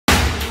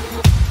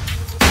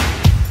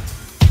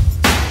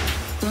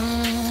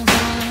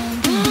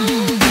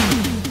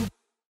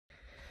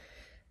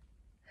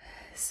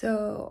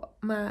So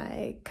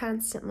my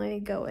constantly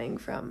going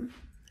from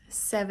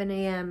 7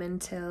 a.m.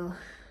 until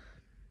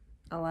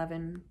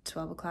 11,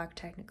 12 o'clock,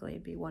 technically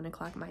it'd be 1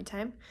 o'clock my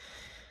time,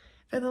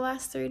 for the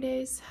last 3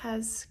 days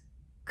has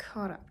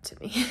caught up to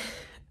me.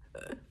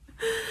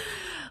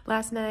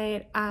 Last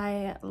night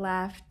I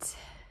left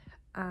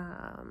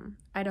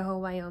Idaho,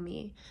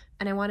 Wyoming,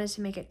 and I wanted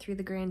to make it through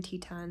the Grand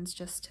Tetons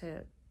just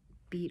to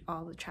beat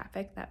all the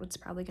traffic that was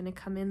probably going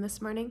to come in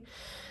this morning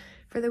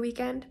for the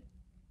weekend.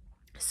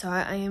 So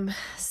I am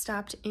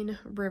stopped in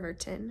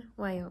Riverton,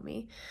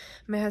 Wyoming.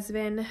 My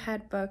husband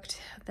had booked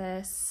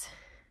this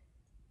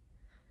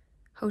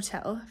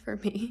hotel for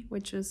me,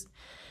 which was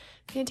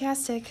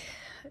fantastic,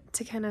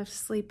 to kind of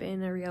sleep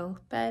in a real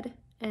bed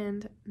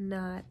and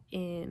not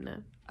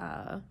in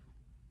a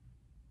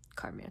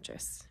car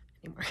mattress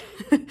anymore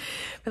for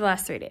the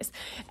last 3 days.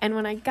 And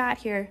when I got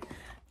here,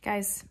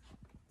 guys,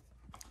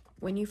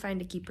 when you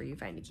find a keeper, you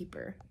find a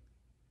keeper.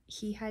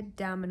 He had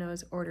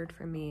Domino's ordered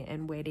for me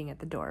and waiting at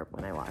the door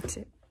when I walked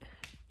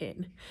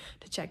in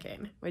to check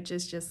in, which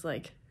is just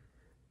like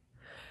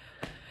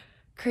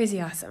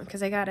crazy awesome,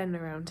 because I got in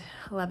around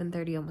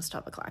 11:30, almost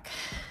 12 o'clock.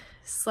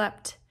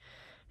 Slept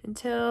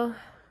until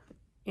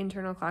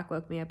internal clock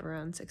woke me up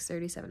around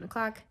 6:30, 7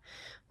 o'clock.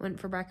 Went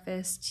for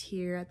breakfast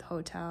here at the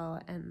hotel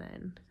and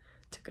then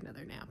took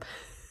another nap.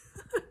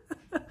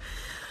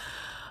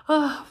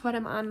 Oh, but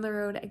I'm on the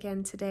road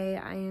again today.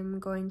 I am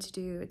going to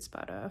do, it's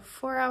about a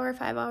 4-hour,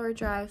 5-hour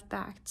drive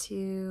back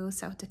to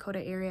South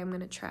Dakota area. I'm going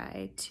to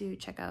try to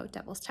check out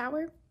Devil's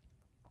Tower,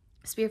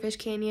 Spearfish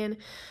Canyon,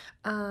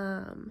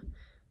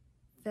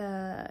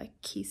 the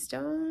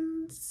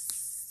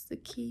Keystones, the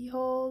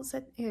Keyholes,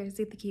 here, is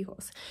it the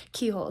Keyholes?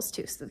 Keyholes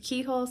too. So the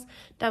Keyholes,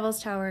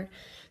 Devil's Tower,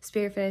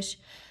 Spearfish,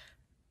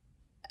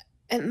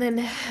 and then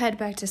head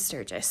back to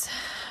Sturgis.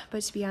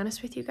 But to be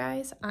honest with you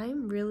guys,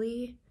 I'm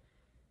really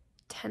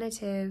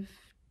tentative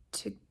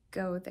to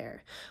go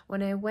there.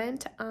 When I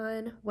went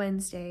on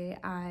Wednesday,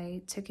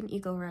 I took an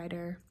Eagle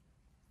Rider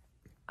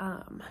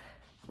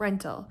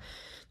rental,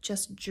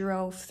 just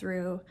drove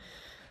through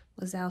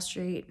LaSalle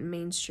Street,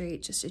 Main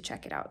Street, just to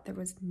check it out. There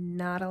was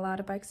not a lot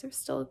of bikes. There's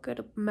still a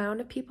good amount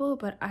of people,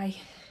 but I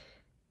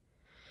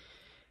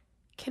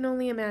can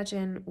only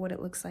imagine what it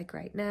looks like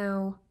right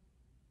now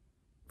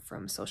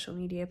from social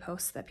media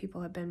posts that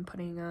people have been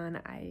putting on.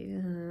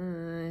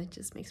 It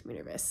just makes me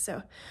nervous.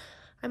 So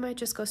I might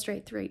just go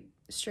straight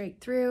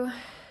through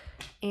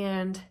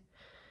and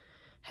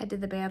head to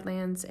the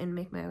Badlands and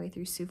make my way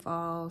through Sioux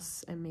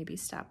Falls and maybe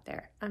stop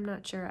there. I'm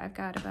not sure. I've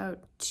got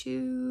about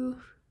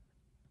two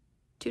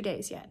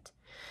days yet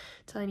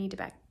till I need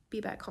to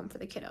be back home for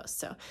the kiddos.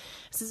 So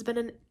this has been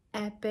an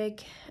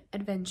epic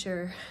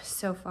adventure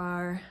so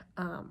far.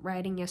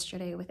 Riding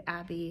yesterday with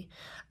Abby.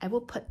 I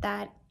will put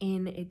that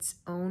in its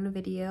own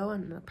video,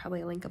 and I'll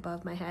probably link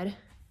above my head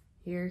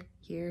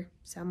here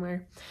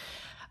somewhere,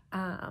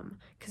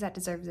 because that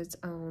deserves its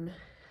own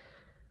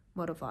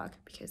motovlog,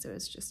 because it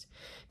was just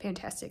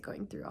fantastic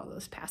going through all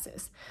those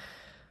passes.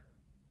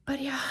 But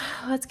yeah,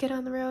 let's get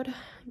on the road.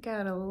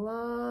 Got a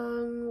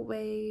long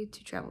way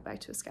to travel back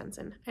to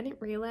Wisconsin. I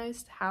didn't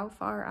realize how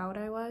far out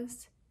I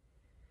was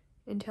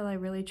until I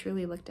really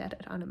truly looked at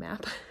it on a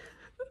map.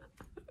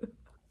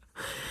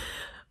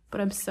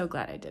 But I'm so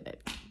glad I did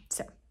it.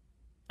 So,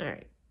 all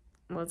right,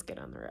 let's get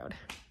on the road.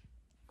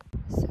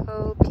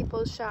 So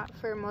people shop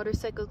for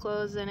motorcycle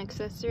clothes and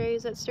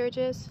accessories at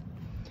Sturgis.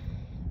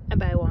 I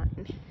buy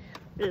wine.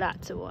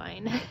 Lots of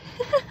wine.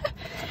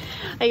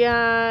 I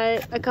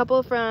got a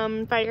couple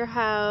from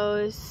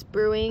Firehouse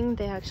Brewing.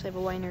 They actually have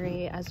a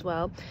winery as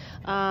well.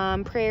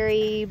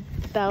 Prairie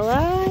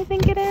Bella, I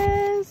think it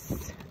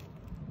is.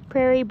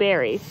 Prairie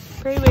Berry.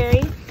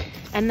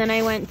 And then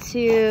I went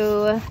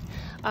to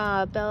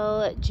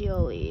Belle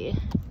Gioli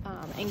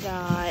and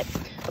got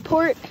a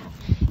port.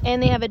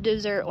 And they have a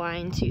dessert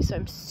wine too, so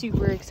I'm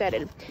super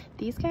excited.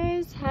 These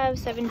guys have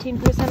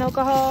 17%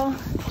 alcohol,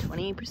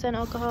 20%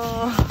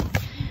 alcohol.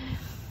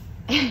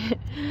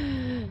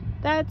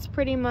 That's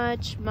pretty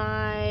much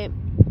my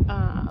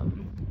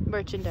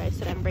merchandise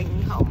that I'm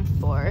bringing home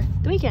for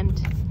the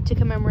weekend to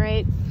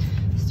commemorate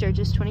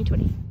Sturgis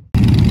 2020.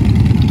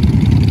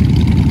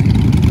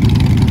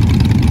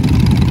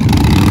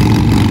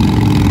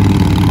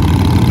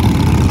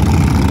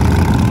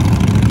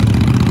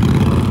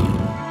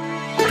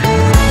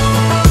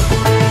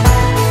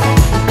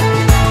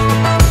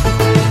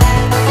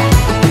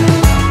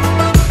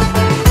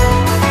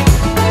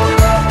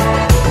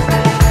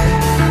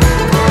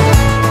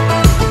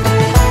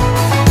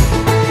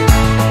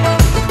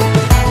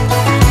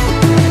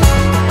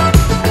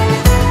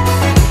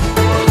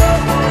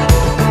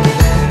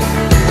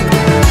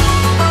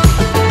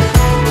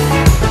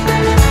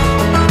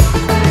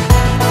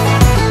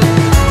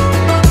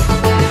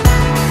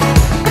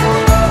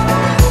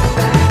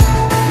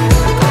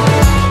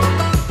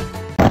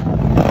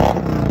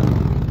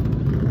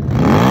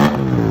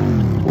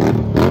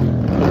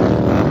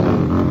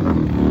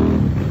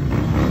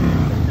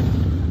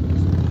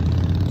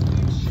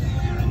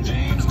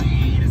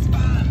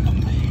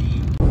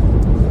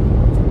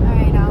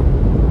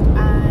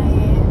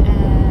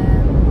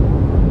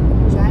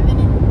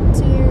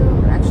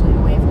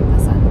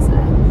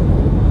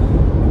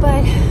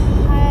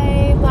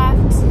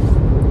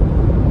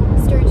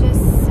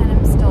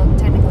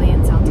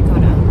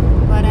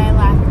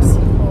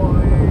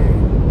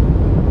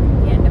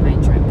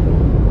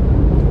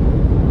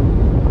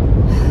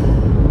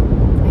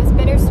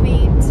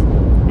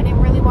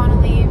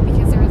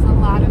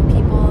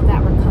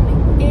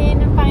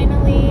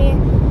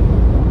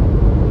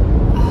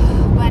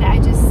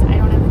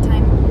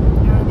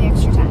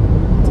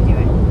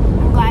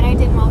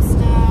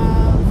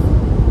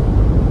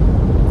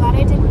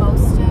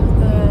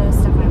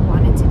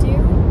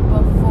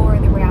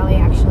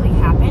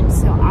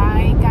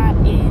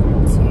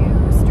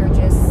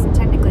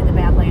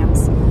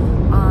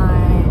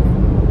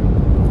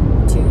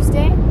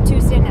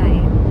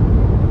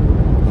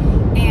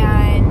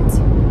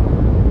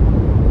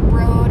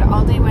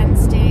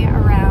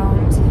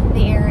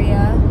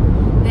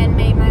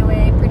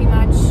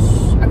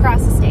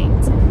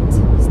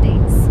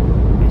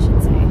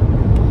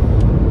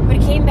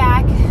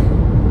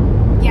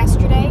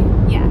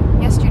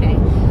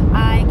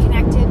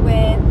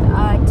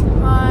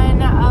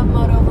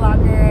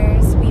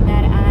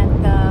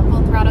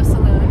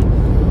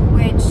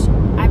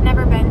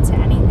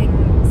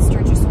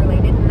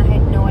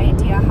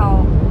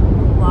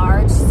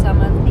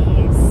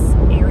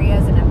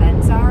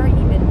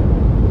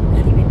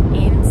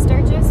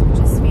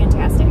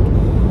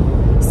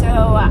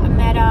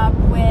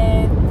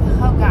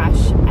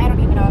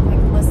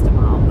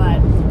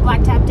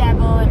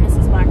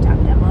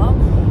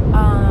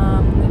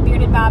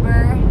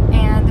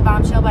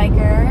 SNAIL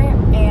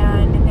biker,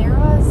 and there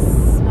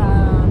was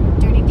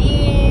Dirty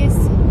D's,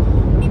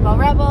 Meatball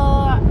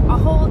Rebel, a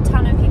whole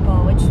ton of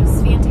people, which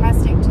was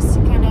fantastic just to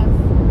kind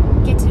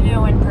of get to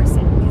know in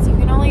person, because you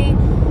can only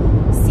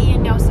see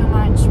and know so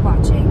much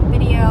watching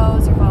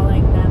videos or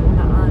following them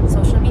on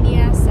social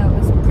media. So it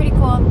was pretty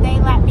cool. They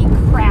let me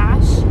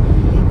crash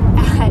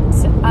at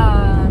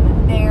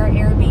their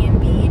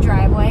Airbnb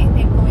driveway,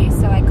 thankfully,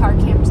 so I car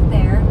camped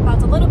there.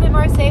 Felt a little bit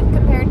more safe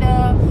compared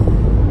to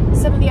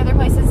some of the other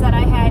places that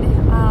I had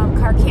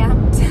car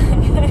camped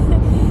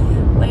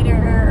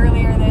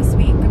earlier this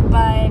week,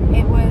 but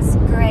it was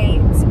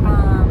great.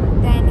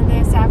 Then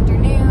this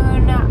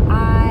afternoon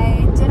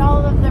I did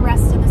all of the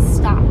rest of the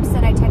stops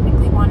that I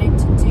technically wanted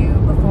to do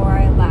before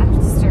I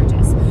left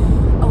Sturgis.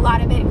 A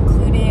lot of it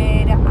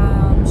included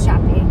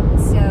shopping.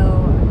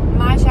 So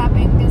my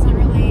shopping doesn't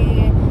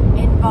really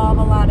involve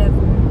a lot of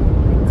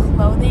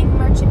clothing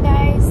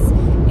merchandise.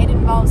 It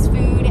involves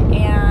food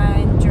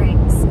and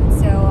drinks. And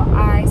so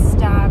I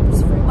stopped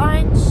for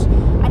lunch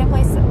at a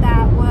place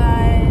that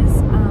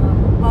was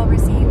well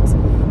received,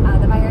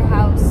 the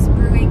Firehouse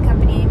Brewing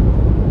Company.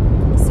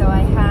 So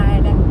I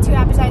had 2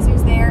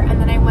 appetizers there, and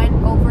then I went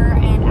over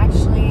and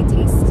actually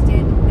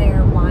tasted their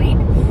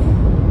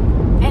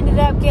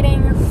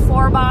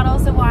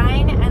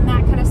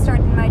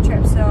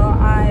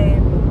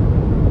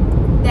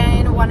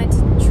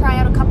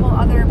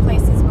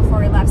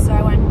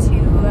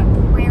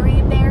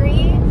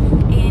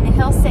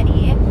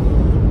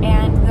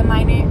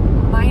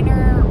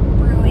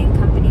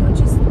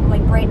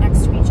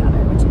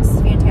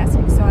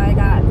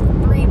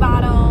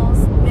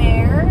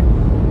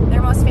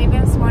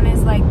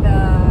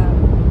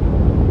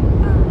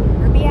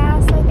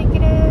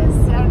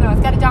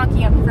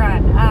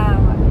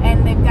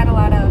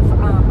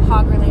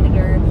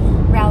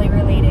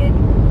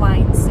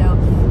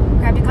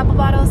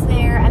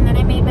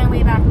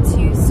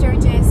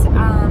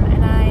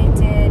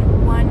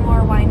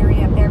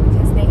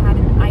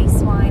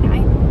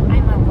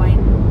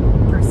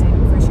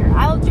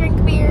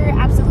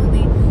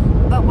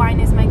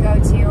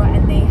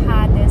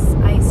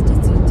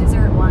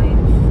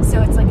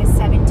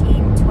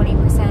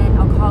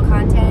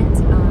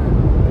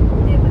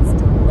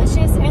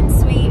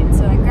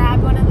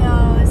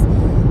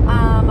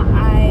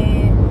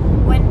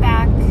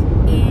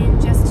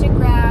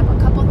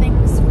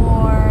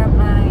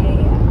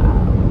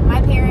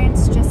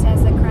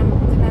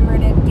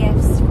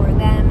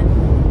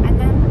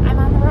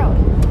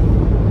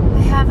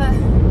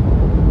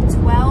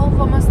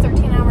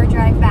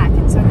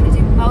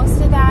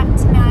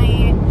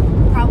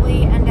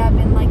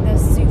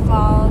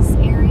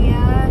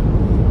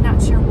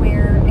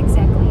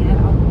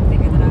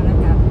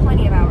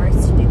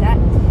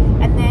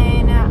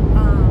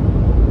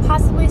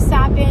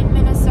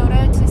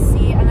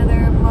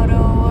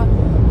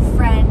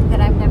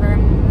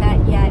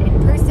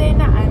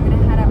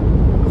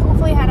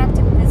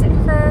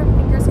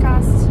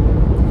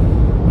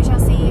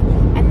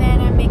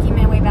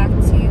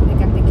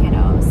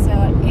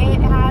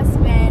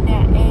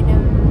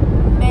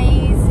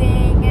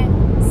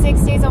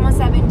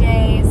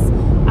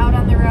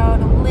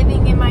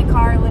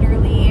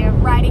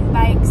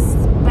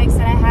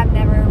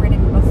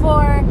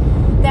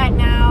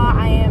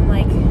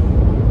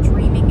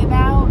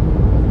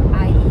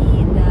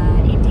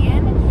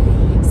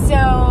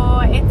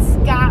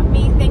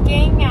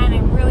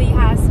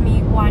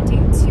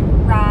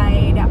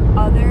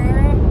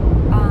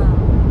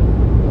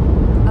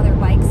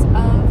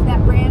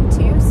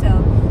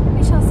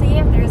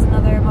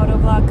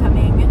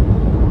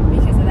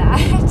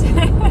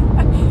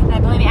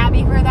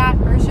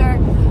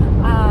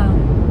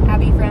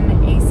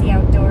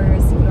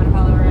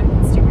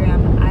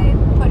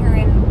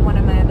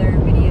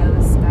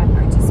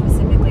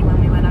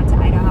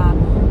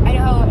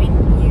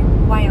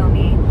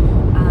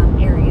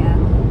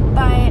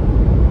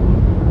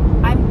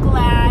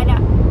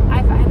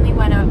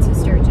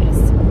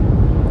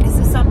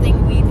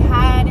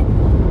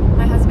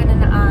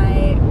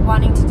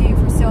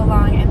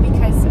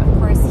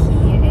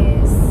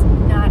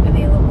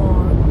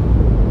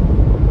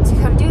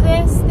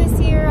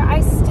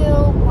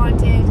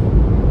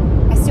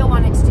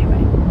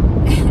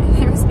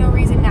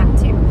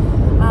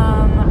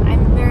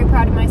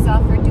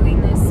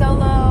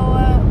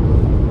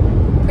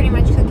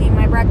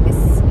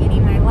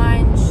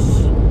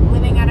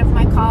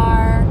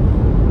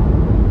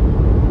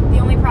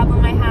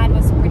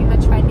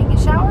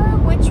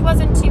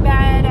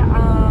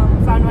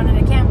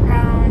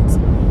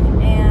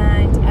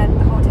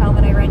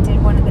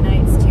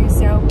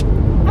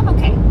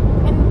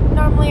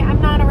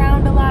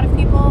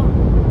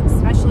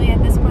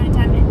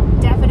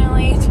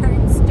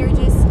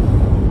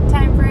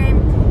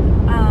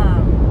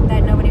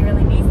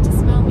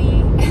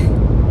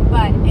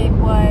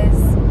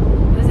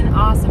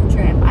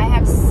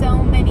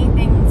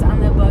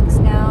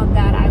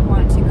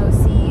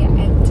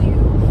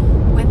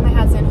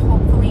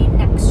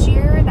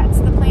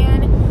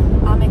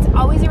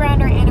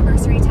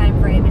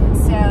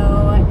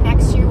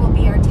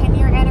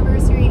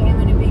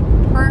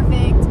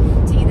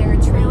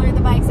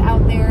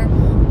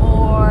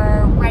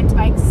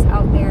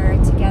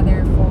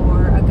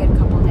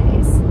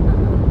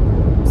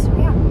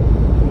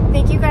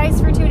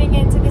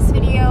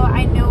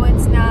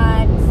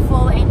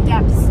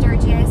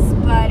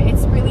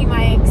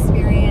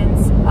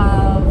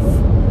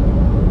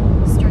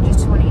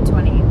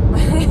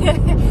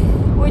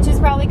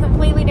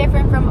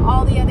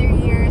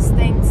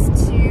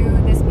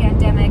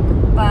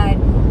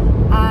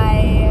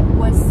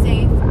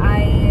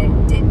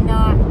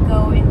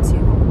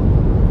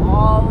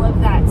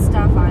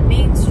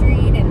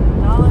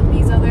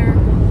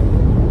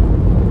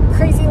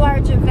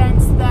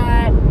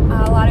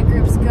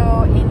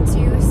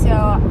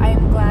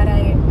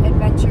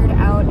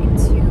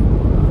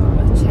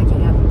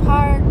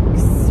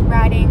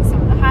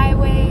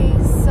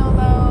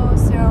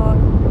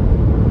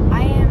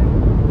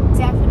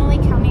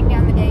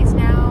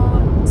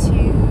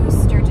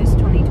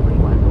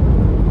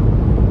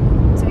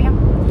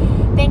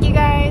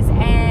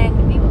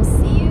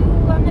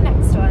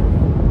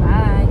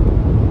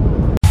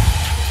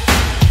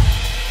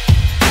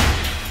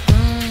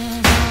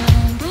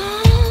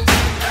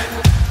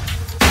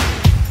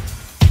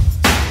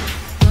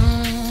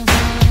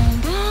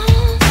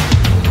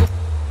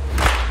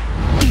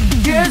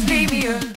you.